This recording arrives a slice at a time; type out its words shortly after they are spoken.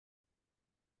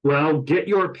Well, get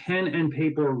your pen and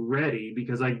paper ready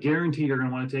because I guarantee you're going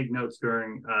to want to take notes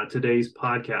during today's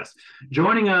podcast.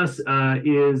 Joining us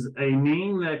is a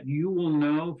name that you will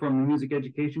know from the music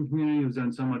education community who's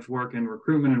done so much work in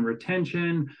recruitment and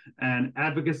retention and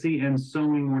advocacy and so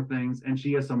many more things. And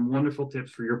she has some wonderful tips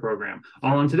for your program.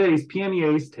 All on today's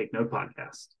PMEA's Take Note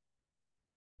podcast.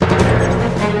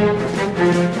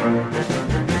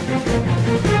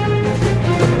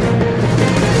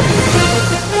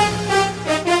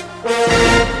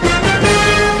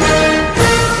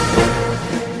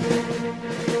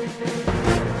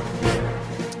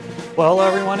 Well, hello,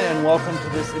 everyone, and welcome to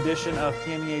this edition of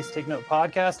PMEA's Take Note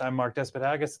podcast. I'm Mark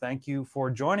Despadagas. Thank you for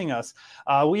joining us.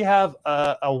 We have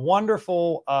a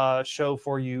wonderful show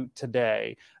for you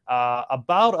today.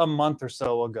 About a month or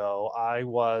so ago, I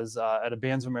was at a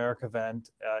Bands of America event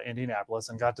in Indianapolis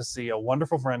and got to see a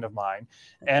wonderful friend of mine.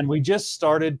 And we just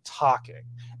started talking.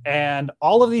 And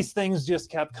all of these things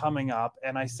just kept coming up.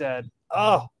 And I said,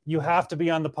 oh, you have to be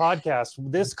on the podcast.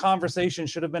 This conversation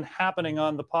should have been happening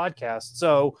on the podcast.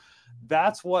 So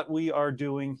that's what we are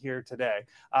doing here today.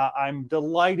 I'm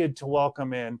delighted to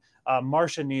welcome in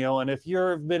Marcia Neel. And if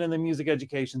you've been in the music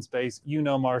education space, you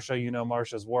know Marcia, you know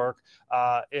Marcia's work.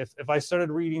 If I started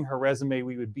reading her resume,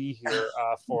 we would be here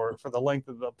for the length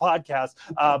of the podcast.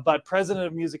 But President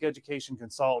of Music Education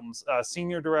Consultants,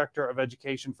 Senior Director of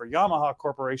Education for Yamaha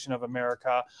Corporation of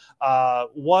America,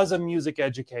 was a music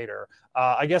educator.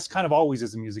 I guess kind of always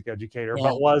is a music educator,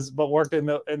 yeah. but worked in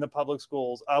the public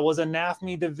schools. Was a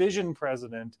NAFME division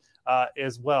president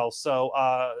as well. So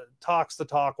talks the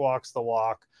talk, walks the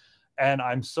walk. And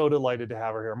I'm so delighted to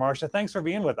have her here. Marcia, thanks for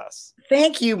being with us.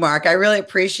 Thank you, Mark. I really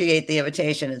appreciate the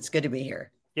invitation. It's good to be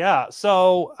here. Yeah.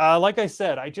 So like I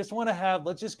said, I just want to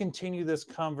let's just continue this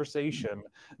conversation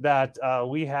that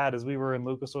we had as we were in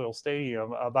Lucas Oil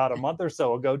Stadium about a month or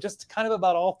so ago, just kind of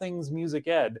about all things music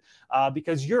ed,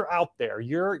 because you're out there,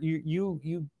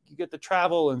 you get to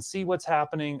travel and see what's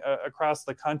happening across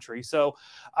the country. So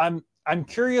I'm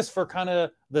curious for kind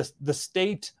of the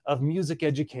state of music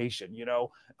education. You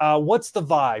know, what's the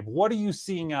vibe? What are you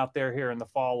seeing out there here in the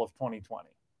fall of 2020?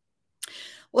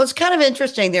 Well, it's kind of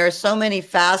interesting. There are so many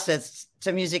facets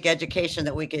to music education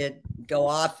that we could go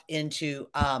off into.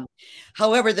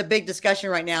 However, the big discussion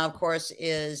right now, of course,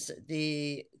 is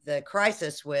the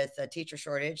crisis with a teacher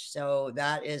shortage. So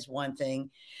that is one thing,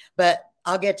 but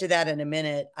I'll get to that in a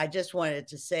minute. I just wanted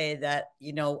to say that,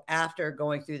 you know, after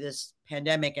going through this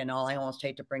pandemic and all, I almost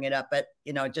hate to bring it up, but,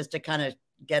 you know, just to kind of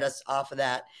get us off of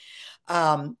that,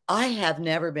 I have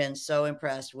never been so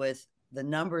impressed with the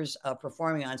numbers of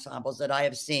performing ensembles that I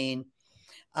have seen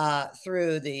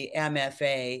through the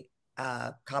MFA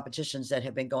competitions that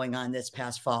have been going on this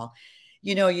past fall.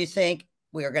 You know, you think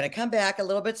we are going to come back a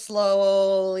little bit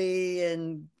slowly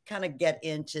and kind of get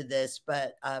into this,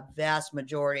 but a vast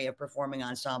majority of performing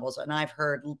ensembles, and I've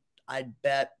heard, I'd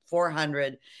bet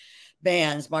 400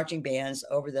 bands, marching bands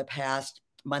over the past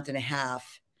month and a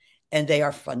half, and they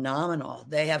are phenomenal.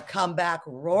 They have come back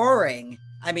roaring.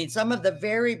 I mean, some of the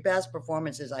very best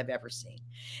performances I've ever seen.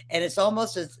 And it's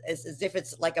almost as if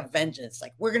it's like a vengeance.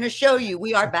 Like, we're going to show you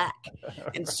we are back.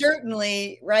 And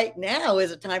certainly right now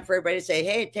is a time for everybody to say,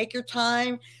 hey, take your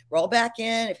time, roll back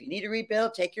in. If you need to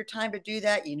rebuild, take your time to do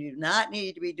that. You do not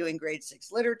need to be doing grade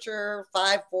 6 literature,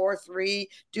 5, 4, 3,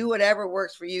 do whatever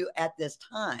works for you at this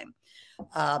time.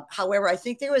 However, I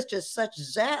think there was just such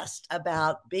zest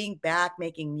about being back,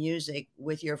 making music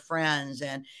with your friends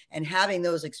and having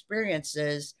those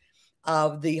experiences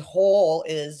of the whole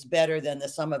is better than the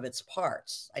sum of its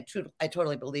parts. I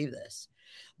totally believe this.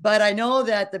 But I know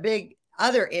that the big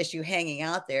other issue hanging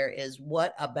out there is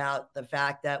what about the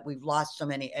fact that we've lost so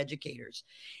many educators?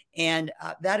 And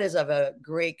that is of a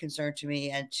great concern to me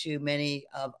and to many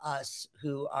of us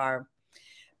who are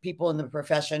people in the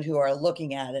profession who are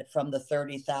looking at it from the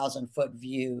 30,000 foot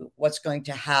view. What's going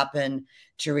to happen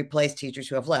to replace teachers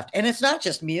who have left? And it's not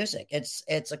just music.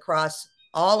 It's across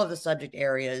all of the subject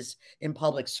areas in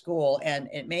public school. And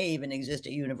it may even exist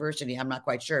at university. I'm not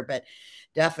quite sure, but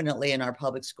definitely in our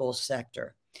public school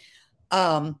sector.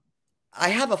 I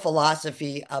have a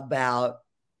philosophy about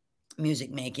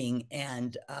music making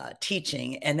and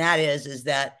teaching. And that is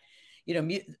that, you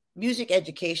know, music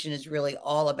education is really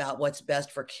all about what's best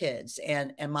for kids.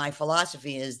 And my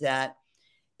philosophy is that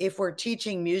if we're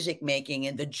teaching music making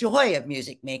and the joy of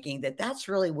music making, that's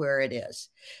really where it is.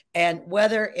 And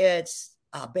whether it's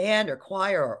a band or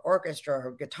choir or orchestra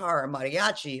or guitar or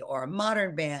mariachi or a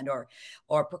modern band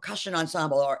or percussion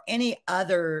ensemble or any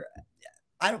other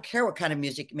I don't care what kind of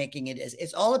music making it is.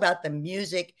 It's all about the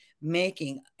music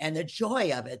making and the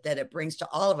joy of it that it brings to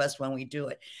all of us when we do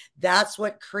it. That's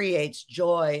what creates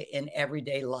joy in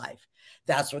everyday life.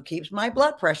 That's what keeps my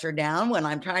blood pressure down when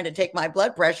I'm trying to take my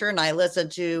blood pressure and I listen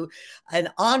to an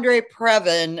Andre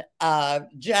Previn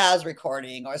jazz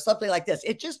recording or something like this.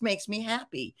 It just makes me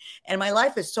happy. And my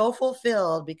life is so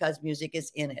fulfilled because music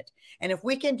is in it. And if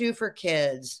we can do for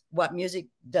kids what music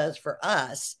does for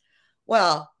us,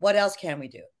 well, what else can we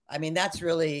do? I mean, that's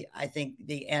really, I think,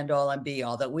 the end all and be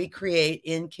all, that we create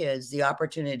in kids the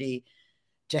opportunity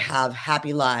to have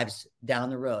happy lives down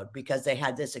the road because they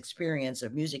had this experience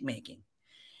of music making.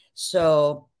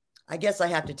 So I guess I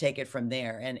have to take it from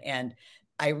there. And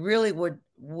I really would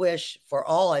wish for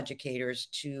all educators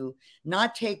to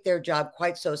not take their job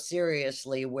quite so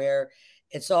seriously, where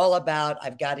it's all about,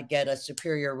 I've got to get a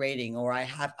superior rating, or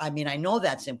I mean, I know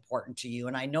that's important to you.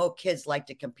 And I know kids like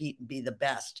to compete and be the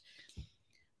best,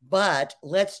 but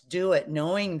let's do it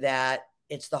knowing that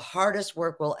it's the hardest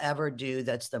work we'll ever do.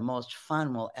 That's the most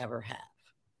fun we'll ever have.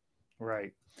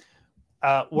 Right.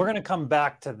 We're going to come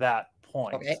back to that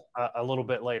point a little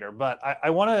bit later, but I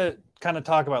want to kind of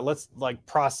talk about, let's like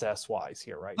process wise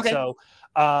here. Right. Okay.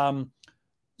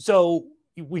 So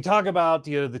we talk about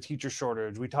the teacher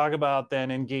shortage. We talk about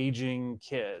then engaging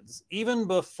kids. Even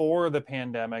before the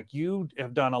pandemic, you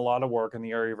have done a lot of work in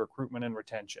the area of recruitment and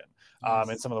retention. Yes.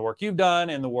 And some of the work you've done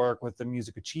and the work with the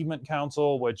Music Achievement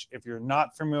Council, which if you're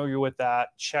not familiar with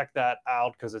that, check that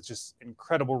out because it's just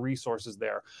incredible resources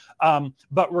there.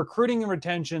 But recruiting and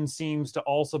retention seems to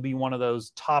also be one of those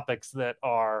topics that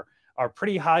are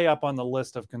pretty high up on the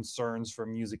list of concerns for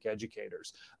music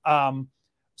educators.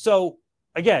 So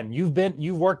again,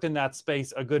 you've worked in that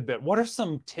space a good bit. What are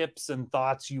some tips and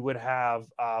thoughts you would have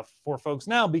for folks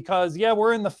now? Because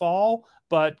we're in the fall,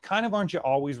 but kind of aren't you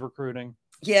always recruiting?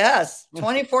 Yes,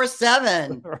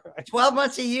 24/7, Right. 12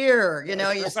 months a year,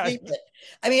 you sleep it.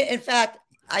 I mean, in fact,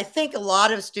 I think a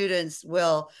lot of students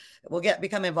will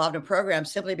become involved in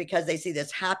programs simply because they see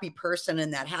this happy person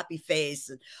and that happy face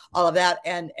and all of that.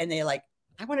 And they like,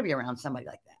 I want to be around somebody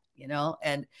like that.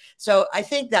 And so I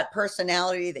think that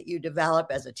personality that you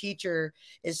develop as a teacher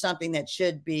is something that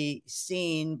should be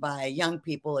seen by young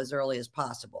people as early as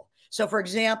possible. So, for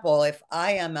example, if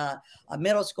I am a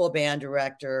middle school band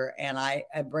director and I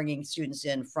am bringing students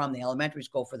in from the elementary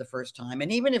school for the first time,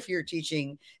 and even if you're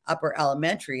teaching upper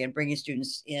elementary and bringing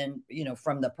students in,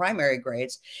 from the primary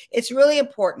grades, it's really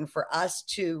important for us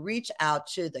to reach out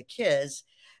to the kids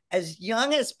as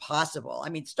young as possible. I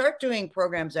mean, start doing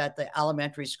programs at the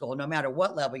elementary school, no matter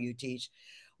what level you teach,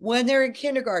 when they're in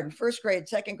kindergarten, first grade,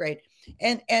 second grade.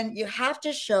 And you have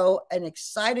to show an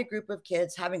excited group of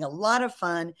kids having a lot of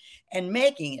fun and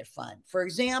making it fun. For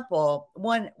example,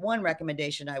 one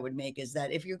recommendation I would make is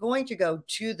that if you're going to go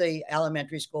to the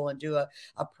elementary school and do a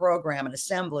program, an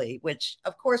assembly, which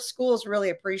of course schools really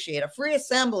appreciate, a free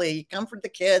assembly, you come for the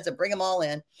kids and bring them all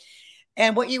in.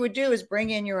 And what you would do is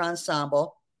bring in your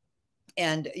ensemble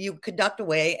and you conduct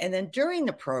away. And then during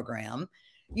the program,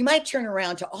 you might turn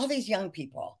around to all these young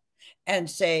people and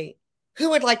say, who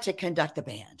would like to conduct the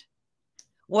band?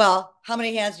 Well, how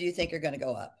many hands do you think are going to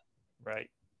go up? Right.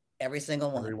 Every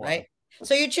single one, right?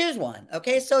 So you choose one.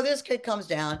 Okay. So this kid comes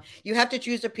down. You have to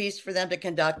choose a piece for them to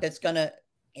conduct that's going to,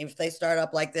 if they start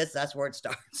up like this, that's where it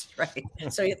starts, right?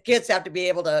 So the kids have to be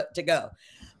able to go.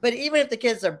 But even if the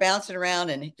kids are bouncing around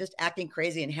and just acting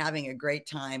crazy and having a great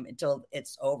time until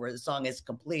it's over, the song is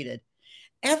completed,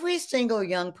 every single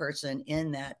young person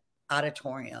in that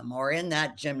auditorium or in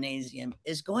that gymnasium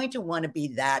is going to want to be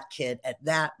that kid at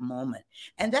that moment.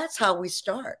 And that's how we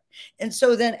start. And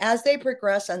so then as they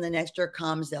progress and the next year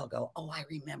comes, they'll go, oh, I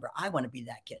remember, I want to be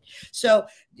that kid. So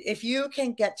if you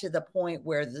can get to the point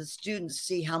where the students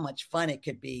see how much fun it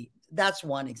could be, that's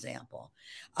one example.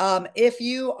 If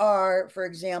you are, for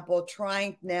example,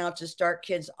 trying now to start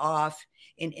kids off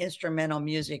in instrumental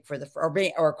music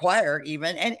or choir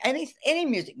even, and any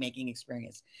music making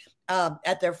experience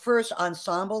at their first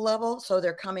ensemble level. So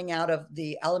they're coming out of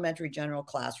the elementary general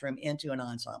classroom into an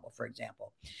ensemble, for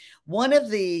example. One of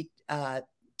the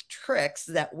tricks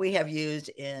that we have used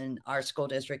in our school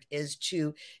district is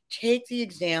to take the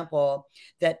example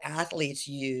that athletes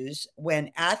use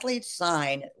when athletes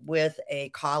sign with a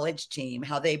college team,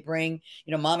 how they bring,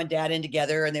 mom and dad in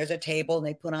together and there's a table and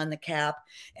they put on the cap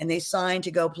and they sign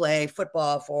to go play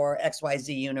football for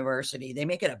XYZ University. They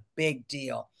make it a big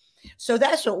deal. So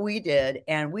that's what we did.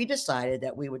 And we decided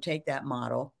that we would take that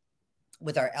model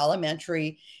with our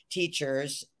elementary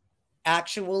teachers,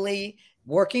 actually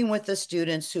working with the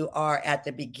students who are at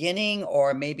the beginning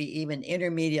or maybe even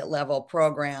intermediate level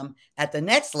program at the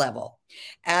next level.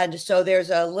 And so there's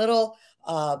a little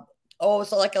so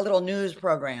like a little news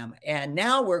program. And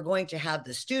now we're going to have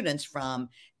the students from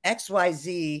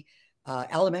XYZ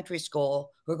elementary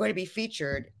school who are going to be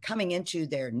featured coming into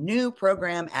their new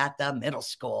program at the middle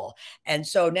school. And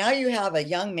so now you have a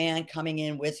young man coming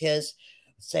in with his,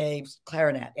 say,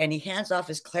 clarinet, and he hands off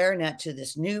his clarinet to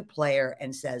this new player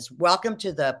and says, welcome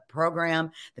to the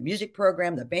program, the music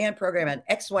program, the band program at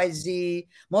XYZ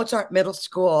Mozart Middle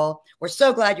School. We're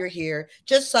so glad you're here.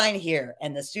 Just sign here.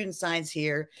 And the student signs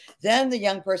here. Then the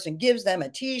young person gives them a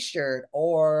t-shirt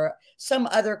or some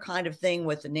other kind of thing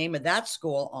with the name of that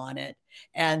school on it.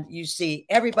 And you see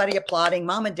everybody applauding.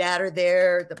 Mom and dad are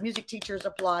there. The music teacher is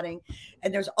applauding.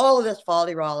 And there's all of this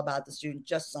folly-roll about the student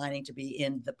just signing to be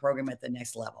in the program at the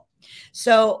next level.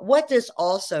 So what this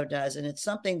also does, and it's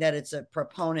something that it's a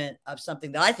proponent of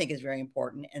something that I think is very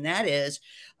important, and that is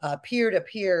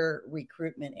peer-to-peer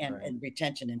recruitment and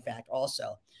retention, in fact,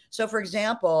 also. So, for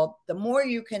example, the more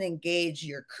you can engage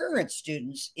your current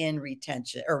students in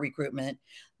retention or recruitment,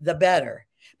 the better,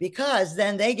 because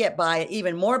then they get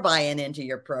even more buy-in into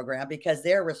your program because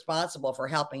they're responsible for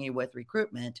helping you with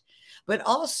recruitment. But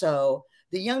also,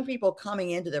 the young people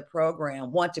coming into the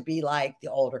program want to be like the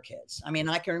older kids. I mean,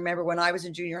 I can remember when I was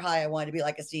in junior high, I wanted to be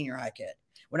like a senior high kid.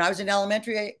 When I was in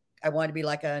elementary, I wanted to be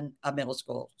like a middle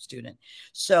school student.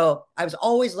 So I was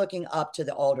always looking up to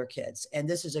the older kids. And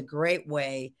this is a great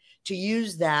way to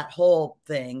use that whole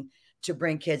thing to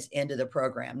bring kids into the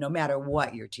program, no matter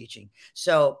what you're teaching.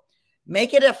 So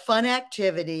make it a fun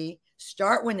activity.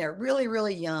 Start when they're really,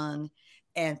 really young,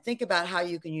 and think about how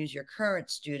you can use your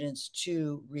current students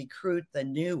to recruit the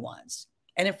new ones.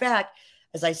 And in fact,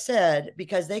 as I said,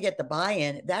 because they get the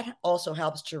buy-in, that also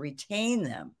helps to retain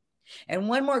them. And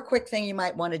one more quick thing you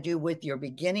might want to do with your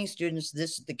beginning students,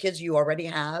 the kids you already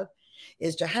have,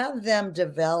 is to have them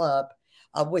develop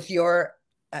with your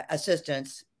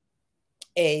assistants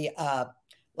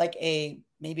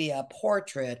maybe a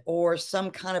portrait or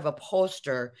some kind of a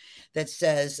poster that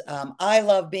says, I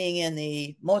love being in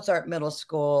the Mozart Middle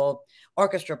School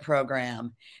orchestra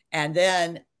program. And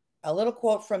then a little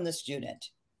quote from the student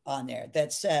on there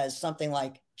that says something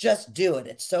like, just do it.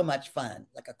 It's so much fun,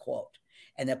 like a quote,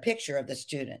 and a picture of the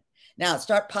student. Now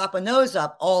start popping those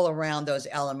up all around those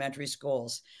elementary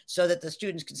schools so that the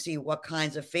students can see what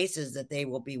kinds of faces that they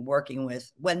will be working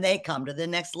with when they come to the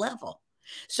next level.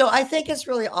 So I think it's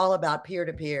really all about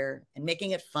peer-to-peer and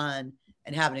making it fun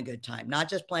and having a good time, not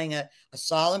just playing a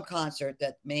solemn concert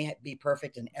that may be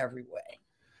perfect in every way.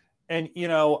 And,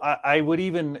 I would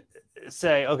even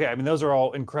say, okay, I mean, those are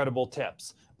all incredible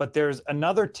tips, but there's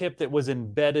another tip that was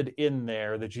embedded in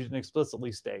there that you didn't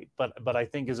explicitly state, but I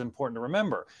think is important to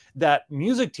remember, that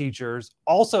music teachers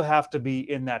also have to be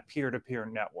in that peer-to-peer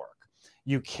network.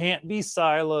 You can't be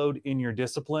siloed in your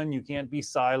discipline. You can't be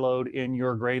siloed in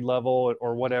your grade level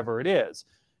or whatever it is.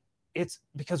 It's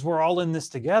because we're all in this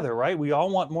together, right? We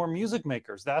all want more music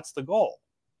makers. That's the goal.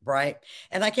 Right.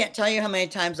 And I can't tell you how many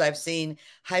times I've seen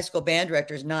high school band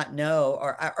directors not know,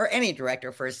 or any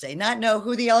director first say, not know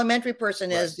who the elementary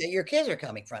person is that your kids are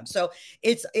coming from. So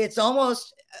it's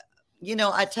almost,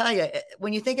 I tell you,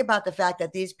 when you think about the fact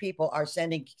that these people are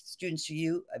sending students to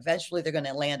you, eventually they're going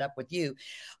to land up with you.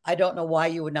 I don't know why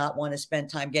you would not want to spend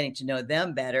time getting to know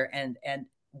them better. And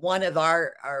one of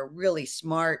our really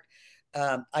smart,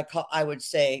 I would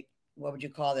say, what would you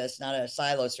call this? Not a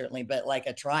silo, certainly, but like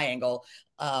a triangle,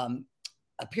 a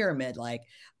pyramid, like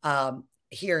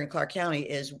here in Clark County,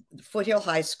 is Foothill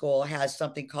High School has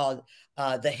something called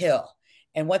the Hill.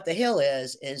 And what the Hill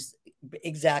is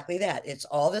exactly that. It's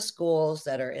all the schools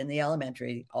that are in the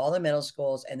elementary, all the middle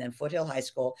schools, and then Foothill High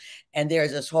School. And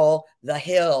there's this whole the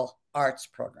Hill arts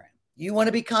program. You want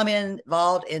to become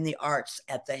involved in the arts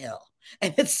at the Hill.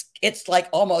 And it's like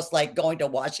almost like going to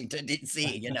Washington,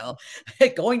 D.C.,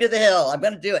 going to the Hill. I'm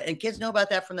going to do it. And kids know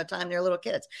about that from the time they're little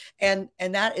kids. And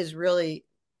that is really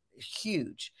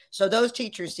huge. So those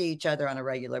teachers see each other on a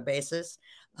regular basis.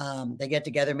 They get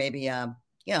together maybe, on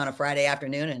a Friday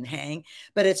afternoon and hang.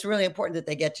 But it's really important that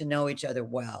they get to know each other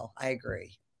well. I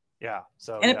agree. Yeah.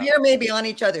 So and appear maybe on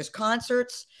each other's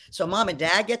concerts, so mom and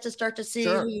dad get to start to see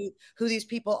who these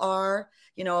people are,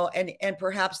 and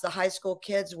perhaps the high school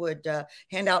kids would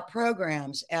hand out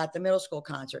programs at the middle school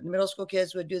concert, and the middle school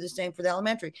kids would do the same for the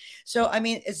elementary. So I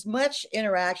mean, as much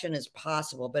interaction as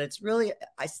possible, but it's really,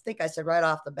 I think I said right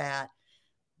off the bat,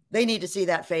 they need to see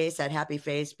that face, that happy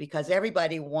face, because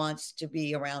everybody wants to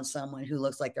be around someone who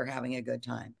looks like they're having a good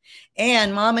time.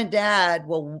 And mom and dad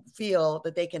will feel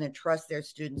that they can entrust their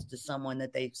students to someone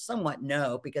that they somewhat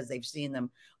know because they've seen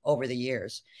them over the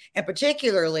years. And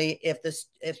particularly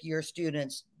if your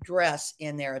students dress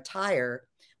in their attire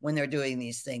when they're doing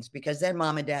these things, because then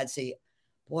mom and dad see,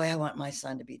 boy, I want my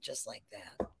son to be just like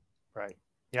that. Right.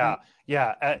 Yeah.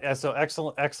 Yeah. So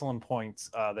excellent points.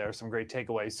 There are some great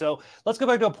takeaways. So let's go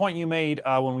back to a point you made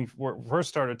when we first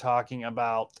started talking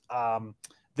about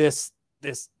this.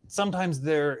 Sometimes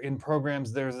there in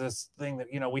programs, there's this thing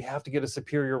that, we have to get a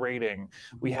superior rating.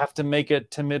 We have to make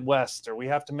it to Midwest, or we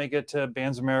have to make it to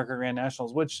Bands of America Grand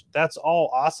Nationals, which that's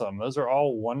all awesome. Those are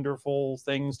all wonderful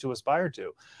things to aspire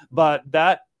to. But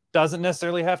that doesn't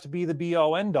necessarily have to be the be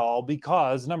all end all,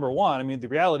 because number one, I mean, the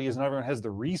reality is not everyone has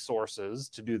the resources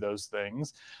to do those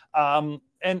things. And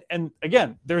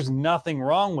again, there's nothing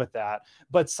wrong with that.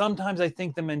 But sometimes I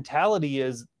think the mentality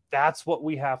is that's what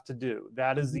we have to do.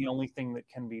 That is the only thing that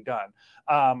can be done.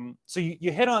 So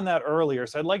you hit on that earlier.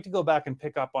 So I'd like to go back and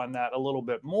pick up on that a little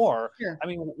bit more. Sure. I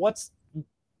mean,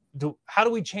 how do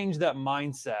we change that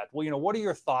mindset? Well, what are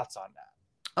your thoughts on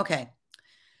that? Okay.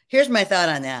 Here's my thought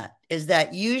on that, is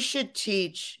that you should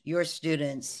teach your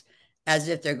students as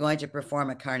if they're going to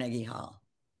perform at Carnegie Hall.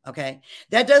 Okay.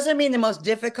 That doesn't mean the most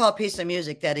difficult piece of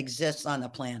music that exists on the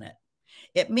planet.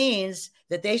 It means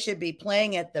that they should be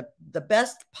playing at the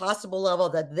best possible level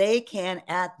that they can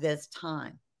at this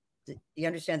time. You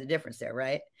understand the difference there,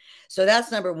 right? So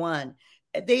that's number one.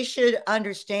 They should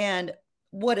understand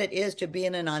what it is to be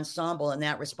in an ensemble and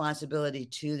that responsibility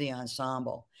to the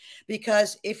ensemble.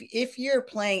 Because if you're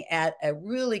playing at a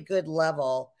really good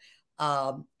level,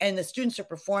 and the students are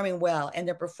performing well, and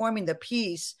they're performing the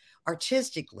piece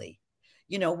artistically,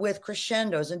 with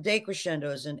crescendos and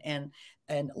decrescendos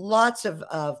and lots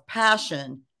of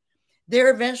passion,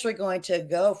 they're eventually going to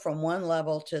go from one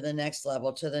level to the next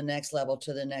level, to the next level,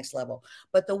 to the next level.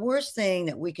 But the worst thing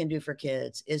that we can do for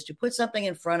kids is to put something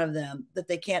in front of them that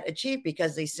they can't achieve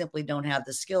because they simply don't have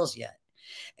the skills yet.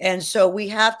 And so we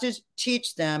have to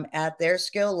teach them at their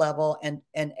skill level and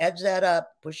edge that up,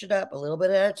 push it up a little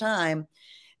bit at a time,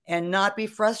 and not be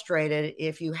frustrated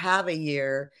if you have a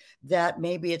year that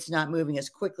maybe it's not moving as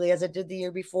quickly as it did the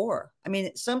year before. I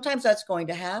mean, sometimes that's going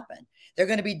to happen. There are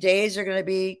going to be days that are going to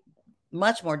be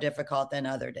much more difficult than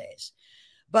other days.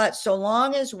 But so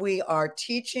long as we are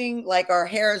teaching like our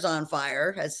hair's on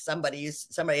fire, as somebody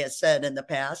has said in the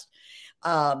past,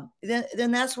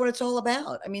 then that's what it's all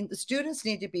about. I mean, the students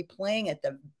need to be playing at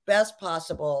the best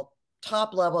possible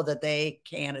top level that they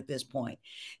can at this point.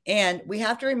 And we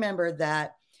have to remember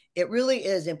that it really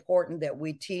is important that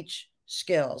we teach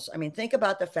skills. I mean, think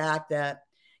about the fact that,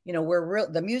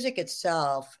 the music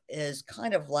itself is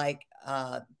kind of like,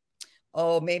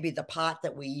 maybe the pot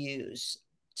that we use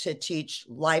to teach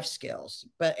life skills.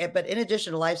 But in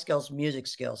addition to life skills, music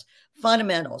skills,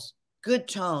 fundamentals, good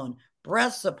tone,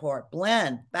 breath support,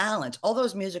 blend, balance, all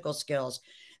those musical skills,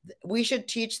 we should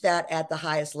teach that at the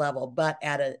highest level, but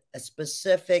at a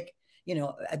specific,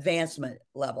 advancement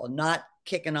level, not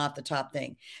kicking off the top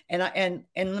thing. And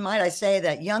might I say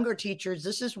that younger teachers,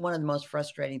 this is one of the most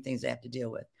frustrating things they have to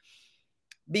deal with,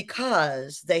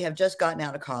 because they have just gotten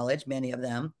out of college. Many of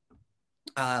them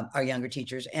are younger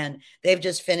teachers, and they've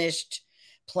just finished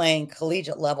playing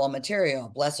collegiate level material,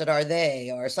 Blessed Are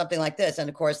They, or something like this. And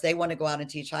of course, they want to go out and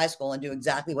teach high school and do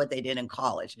exactly what they did in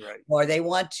college. Right. Or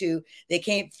they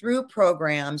came through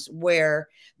programs where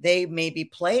they maybe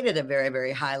played at a very,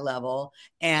 very high level.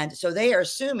 And so they are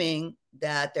assuming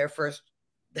that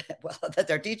that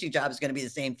their teaching job is going to be the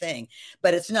same thing,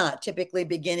 but it's not. Typically,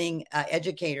 beginning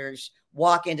educators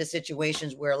walk into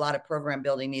situations where a lot of program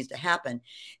building needs to happen.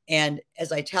 And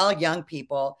as I tell young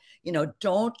people,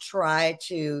 don't try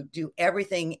to do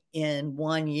everything in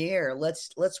 1 year.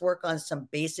 Let's work on some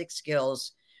basic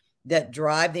skills that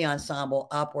drive the ensemble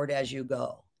upward as you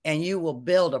go. And you will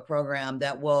build a program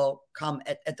that will come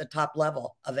at the top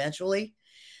level eventually.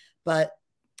 But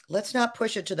let's not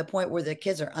push it to the point where the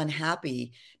kids are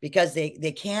unhappy because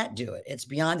they can't do it. It's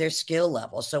beyond their skill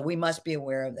level. So we must be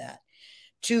aware of that.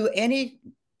 To any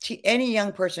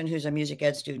young person who's a music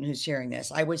ed student who's hearing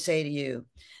this, I would say to you,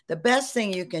 the best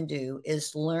thing you can do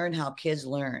is learn how kids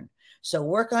learn. So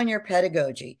work on your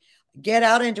pedagogy. Get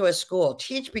out into a school,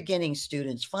 teach beginning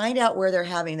students, find out where they're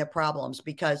having the problems,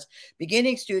 because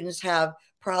beginning students have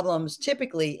problems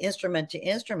typically instrument to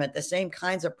instrument, the same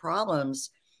kinds of problems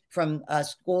from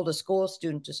school to school,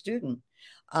 student to student.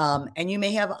 And you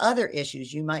may have other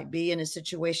issues. You might be in a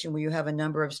situation where you have a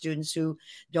number of students who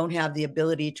don't have the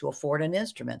ability to afford an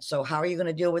instrument. So how are you going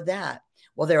to deal with that?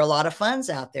 Well, there are a lot of funds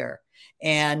out there.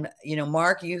 And,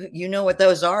 Mark, you know what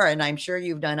those are. And I'm sure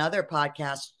you've done other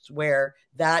podcasts where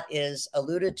that is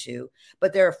alluded to.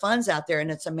 But there are funds out there,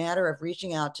 and it's a matter of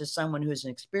reaching out to someone who's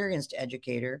an experienced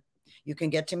educator. You can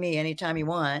get to me anytime you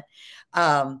want,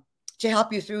 to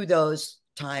help you through those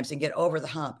times and get over the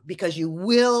hump, because you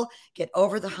will get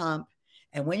over the hump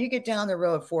And when you get down the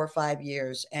road 4 or 5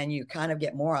 years and you kind of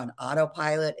get more on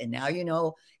autopilot, and now you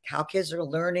know how kids are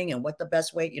learning and what the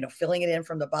best way, filling it in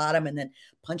from the bottom and then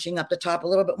punching up the top a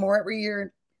little bit more every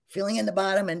year, filling in the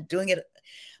bottom and doing it.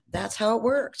 That's how it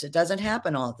works. It doesn't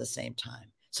happen all at the same time.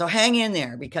 So hang in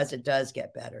there because it does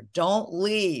get better. Don't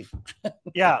leave.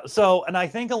 Yeah. So, and I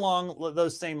think along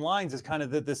those same lines is kind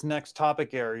of this next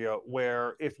topic area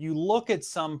where if you look at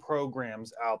some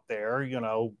programs out there,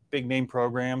 big name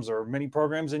programs or many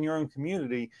programs in your own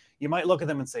community, you might look at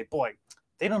them and say, boy,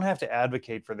 they don't have to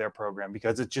advocate for their program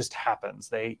because it just happens.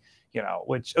 That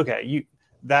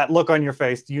look on your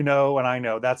face, and I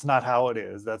know that's not how it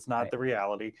is. That's not right. The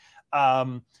reality.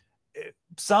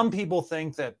 Some people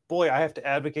think that, boy, I have to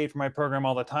advocate for my program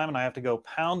all the time and I have to go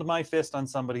pound my fist on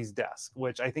somebody's desk,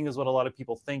 which I think is what a lot of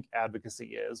people think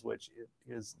advocacy is, which it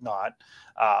is not.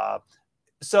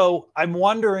 So I'm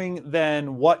wondering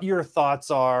then what your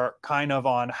thoughts are kind of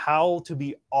on how to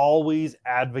be always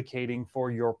advocating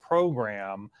for your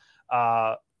program,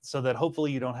 so that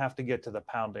hopefully you don't have to get to the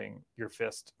pounding your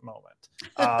fist moment.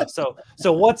 Because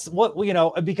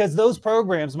those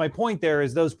programs, my point there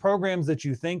is those programs that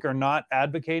you think are not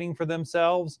advocating for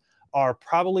themselves are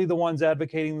probably the ones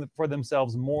advocating for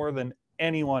themselves more than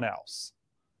anyone else.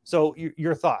 So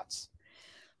your thoughts?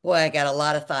 Boy, I got a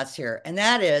lot of thoughts here. And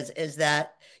that is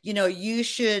that, you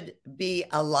should be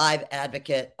a live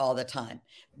advocate all the time.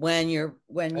 I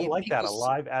like that, a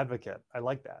live advocate. I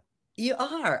like that. You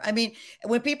are. I mean,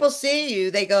 when people see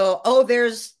you, they go, oh,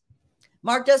 there's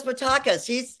Mark Despotakis.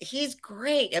 He's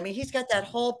great. I mean, he's got that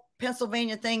whole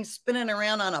Pennsylvania thing spinning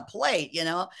around on a plate,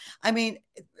 I mean,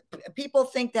 people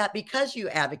think that because you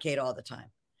advocate all the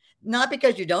time, not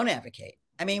because you don't advocate.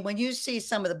 I mean, when you see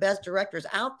some of the best directors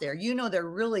out there, they're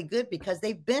really good because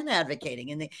they've been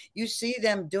advocating and you see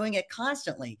them doing it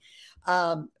constantly.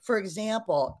 For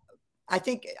example, I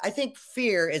think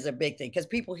fear is a big thing because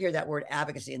people hear that word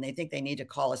advocacy and they think they need to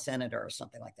call a senator or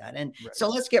something like that. And right. So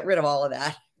let's get rid of all of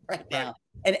that right now. Right.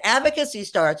 And advocacy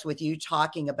starts with you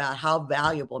talking about how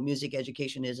valuable music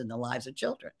education is in the lives of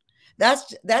children.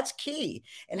 That's key.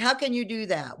 And how can you do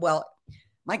that? Well,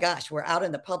 my gosh, we're out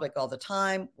in the public all the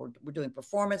time. We're doing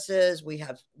performances. We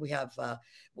have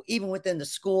even within the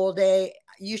school day,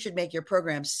 you should make your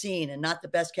program seen and not the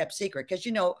best kept secret. Because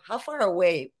how far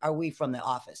away are we from the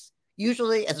office?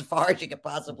 Usually as far as you could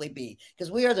possibly be,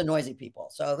 because we are the noisy people.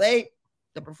 So the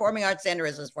Performing Arts Center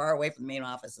is as far away from the main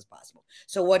office as possible.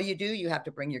 So what do? You have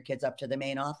to bring your kids up to the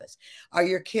main office. Are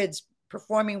your kids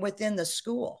performing within the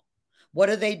school? What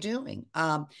are they doing?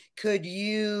 Could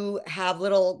you have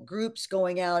little groups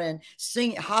going out and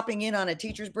hopping in on a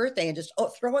teacher's birthday and just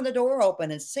throwing the door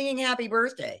open and singing happy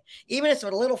birthday? Even if it's a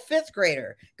little fifth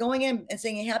grader going in and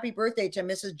singing happy birthday to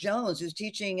Mrs. Jones, who's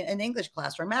teaching an English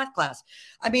class or math class.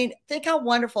 I mean, think how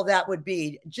wonderful that would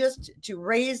be just to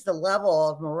raise the level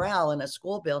of morale in a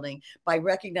school building by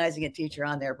recognizing a teacher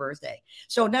on their birthday.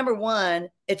 So number one,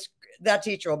 that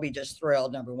teacher will be just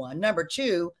thrilled, number one. Number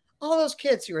two, all those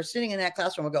kids who are sitting in that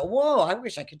classroom will go, whoa, I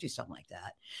wish I could do something like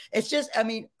that. It's just, I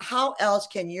mean, how else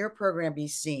can your program be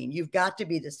seen? You've got to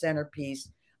be the centerpiece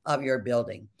of your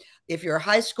building. If you're in a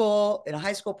high school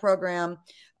program,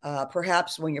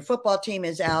 perhaps when your football team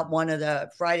is out, one of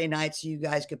the Friday nights, you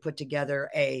guys could put together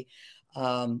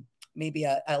maybe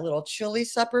a little chili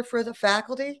supper for the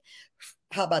faculty.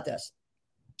 How about this?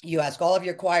 You ask all of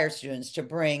your choir students to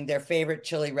bring their favorite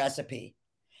chili recipe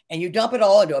and you dump it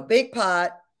all into a big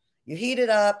pot. You heat it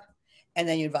up, and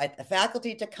then you invite the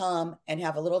faculty to come and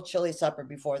have a little chili supper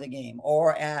before the game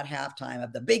or at halftime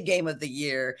of the big game of the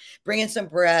year. Bring in some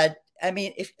bread. I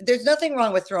mean, if there's nothing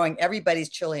wrong with throwing everybody's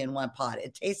chili in one pot.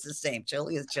 It tastes the same.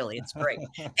 Chili is chili. It's great.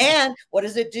 And what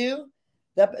does it do?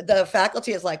 The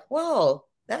faculty is like, whoa,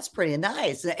 that's pretty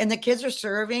nice. And the kids are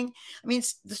serving. I mean,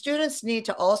 the students need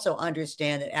to also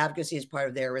understand that advocacy is part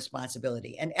of their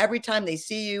responsibility. And every time they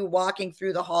see you walking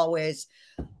through the hallways,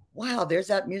 wow, there's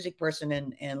that music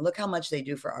person and look how much they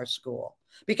do for our school.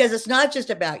 Because it's not just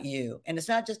about you and it's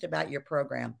not just about your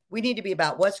program. We need to be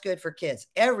about what's good for kids,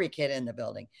 every kid in the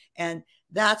building. And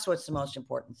that's what's the most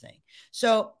important thing.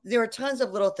 So there are tons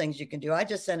of little things you can do. I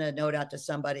just sent a note out to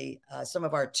somebody, some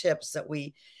of our tips that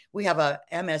we have a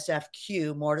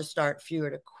MSFQ, More to Start,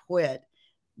 Fewer to Quit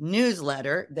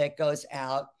newsletter that goes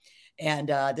out. And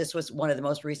this was one of the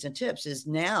most recent tips is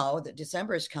now that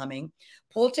December is coming,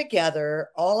 pull together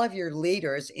all of your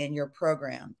leaders in your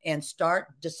program and start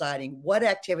deciding what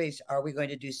activities are we going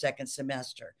to do second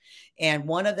semester. And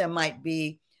one of them might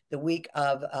be the week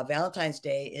of Valentine's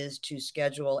Day is to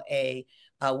schedule a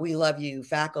We Love You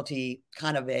faculty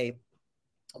kind of a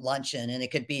luncheon. And it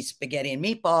could be spaghetti and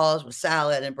meatballs with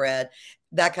salad and bread.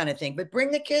 that kind of thing. But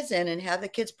bring the kids in and have the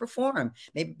kids perform.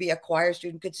 Maybe be a choir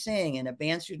student could sing, and a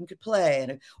band student could play,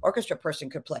 and an orchestra person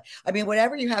could play. I mean,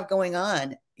 whatever you have going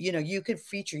on, you know, you could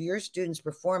feature your students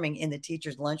performing in the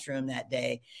teacher's lunchroom that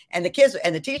day, and the kids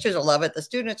and the teachers will love it. The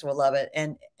students will love it,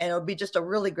 and it'll be just a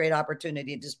really great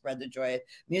opportunity to spread the joy of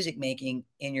music making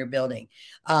in your building.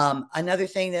 Another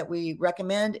thing that we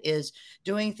recommend is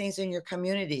doing things in your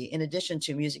community in addition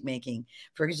to music making.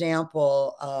 For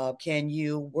example, can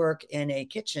you work in a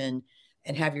kitchen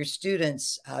and have your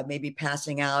students maybe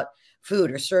passing out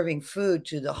food or serving food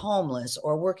to the homeless,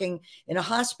 or working in a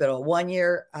hospital? One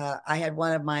year, I had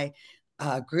one of my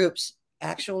groups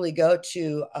actually go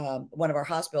to one of our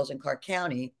hospitals in Clark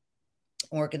County,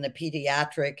 work in the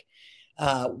pediatric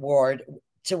ward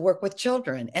to work with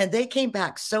children. And they came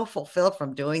back so fulfilled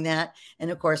from doing that.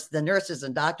 And of course, the nurses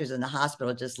and doctors in the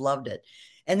hospital just loved it.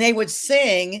 And they would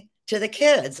sing to the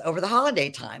kids over the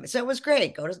holiday time. So it was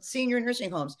great. Go to senior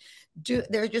nursing homes.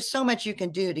 There's just so much you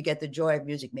can do to get the joy of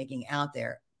music making out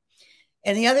there.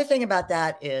 And the other thing about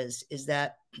that is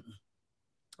that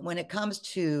when it comes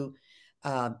to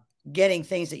getting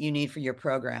things that you need for your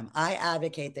program, I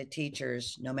advocate that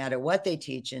teachers, no matter what they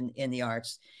teach in the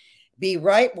arts, be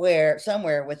right where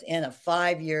somewhere within a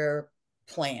 5-year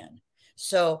plan.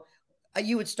 So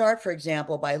you would start, for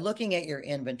example, by looking at your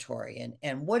inventory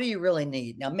and what do you really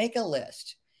need? Now make a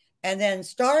list, and then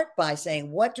start by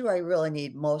saying, what do I really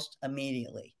need most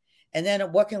immediately? And then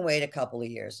what can wait a couple of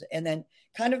years? And then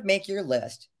kind of make your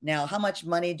list. Now, how much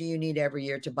money do you need every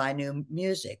year to buy new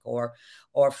music or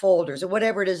folders or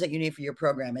whatever it is that you need for your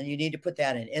program? And you need to put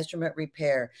that in instrument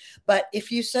repair. But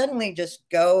if you suddenly just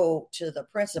go to the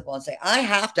principal and say, I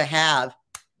have to have,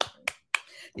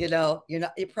 you know, you're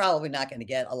probably not going to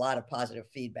get a lot of positive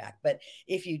feedback. But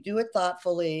if you do it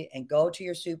thoughtfully and go to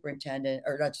your superintendent,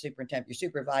 or not superintendent, your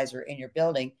supervisor in your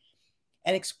building,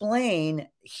 and explain,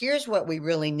 here's what we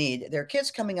really need. There are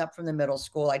kids coming up from the middle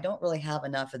school. I don't really have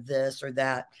enough of this or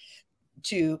that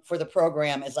for the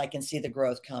program as I can see the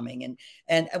growth coming.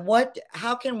 And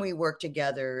how can we work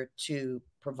together to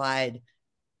provide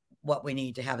what we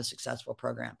need to have a successful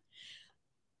program?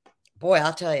 Boy,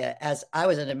 I'll tell you, as I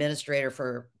was an administrator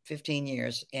for 15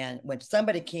 years, and when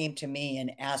somebody came to me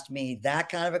and asked me that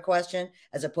kind of a question,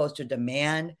 as opposed to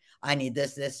demand, I need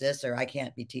this, or I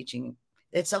can't be teaching,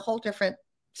 it's a whole different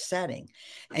setting,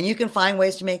 and you can find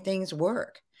ways to make things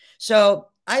work. So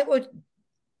I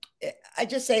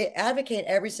just say advocate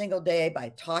every single day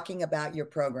by talking about your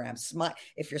program.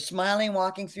 If you're smiling,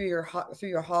 walking through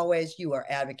your hallways, you are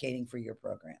advocating for your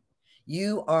program.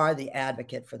 You are the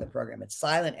advocate for the program. It's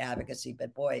silent advocacy,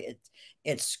 but boy,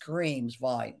 it screams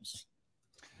volumes.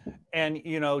 And,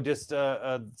 you know, just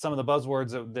some of the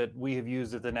buzzwords that we have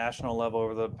used at the national level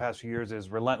over the past few years is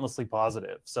relentlessly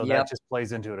positive. So that just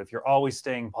plays into it. If you're always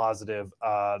staying positive,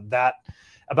 that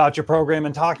about your program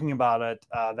and talking about it,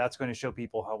 that's going to show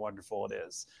people how wonderful it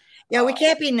is. Yeah, we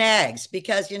can't be nags,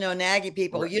 because, you know, naggy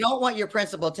people, right. You don't want your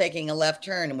principal taking a left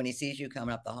turn when he sees you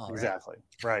coming up the hall. Exactly.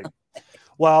 Right.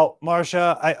 Well,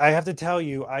 Marcia, I have to tell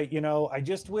you, I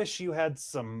just wish you had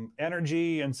some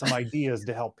energy and some ideas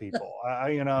to help people. I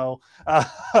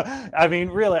mean,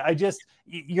 really,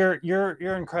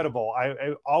 you're incredible.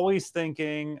 I always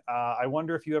thinking, I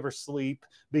wonder if you ever sleep,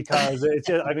 because it's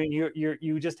just, I mean,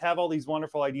 you just have all these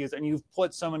wonderful ideas, and you've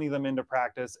put so many of them into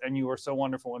practice, and you are so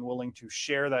wonderful and willing to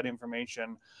share that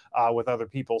information with other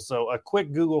people. So a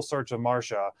quick Google search of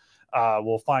Marcia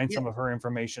we'll find some of her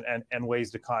information and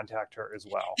ways to contact her as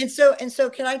well. And so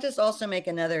can I just also make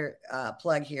another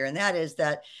plug here? And that is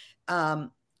that,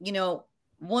 you know,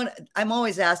 I'm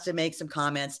always asked to make some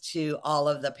comments to all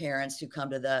of the parents who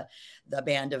come to the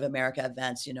Band of America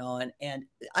events, you know, and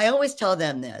I always tell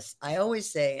them this. I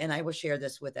always say, and I will share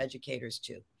this with educators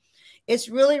too, it's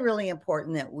really, really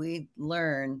important that we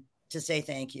learn to say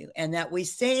thank you, and that we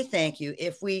say thank you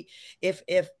to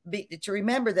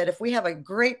remember that if we have a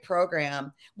great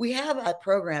program, we have a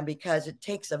program because it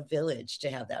takes a village to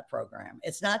have that program.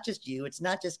 It's not just you, it's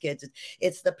not just kids,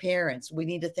 it's the parents. We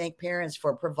need to thank parents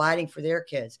for providing for their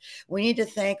kids. We need to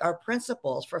thank our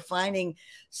principals for finding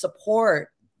support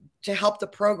to help the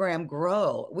program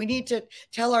grow. We need to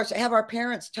have our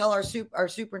parents tell our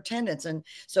superintendents and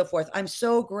so forth. I'm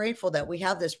so grateful that we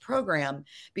have this program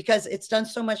because it's done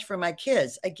so much for my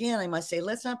kids. Again, I must say,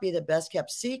 let's not be the best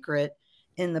kept secret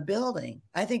in the building.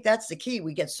 I think that's the key.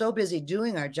 We get so busy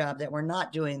doing our job that we're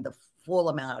not doing the full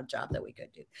amount of job that we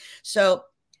could do. So,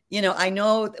 you know, I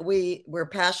know that we're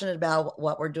passionate about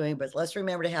what we're doing, but let's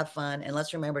remember to have fun, and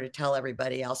let's remember to tell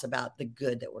everybody else about the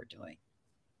good that we're doing.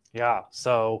 Yeah.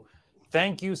 So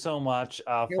thank you so much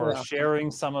for welcome.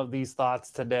 sharing some of these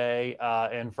thoughts today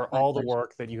and for My all pleasure. the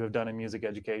work that you have done in music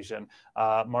education.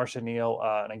 Marcia Neel,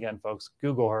 and again, folks,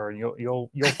 Google her and you'll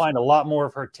find a lot more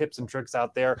of her tips and tricks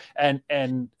out there. And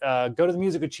go to the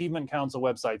Music Achievement Council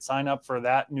website, sign up for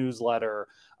that newsletter.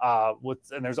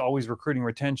 And there's always recruiting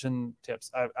retention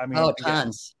tips. I mean, Oh, again,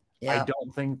 tons. Yeah.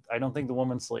 I don't think the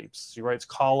woman sleeps. She writes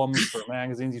columns for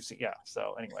magazines. You've seen, yeah.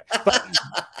 So anyway, but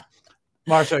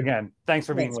Marcia, again, thanks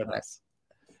for being with us.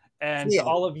 And to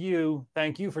all of you,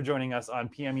 thank you for joining us on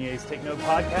PMEA's Take Note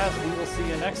podcast. We will see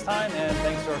you next time. And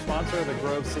thanks to our sponsor, the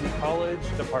Grove City College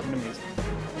Department of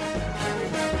Music.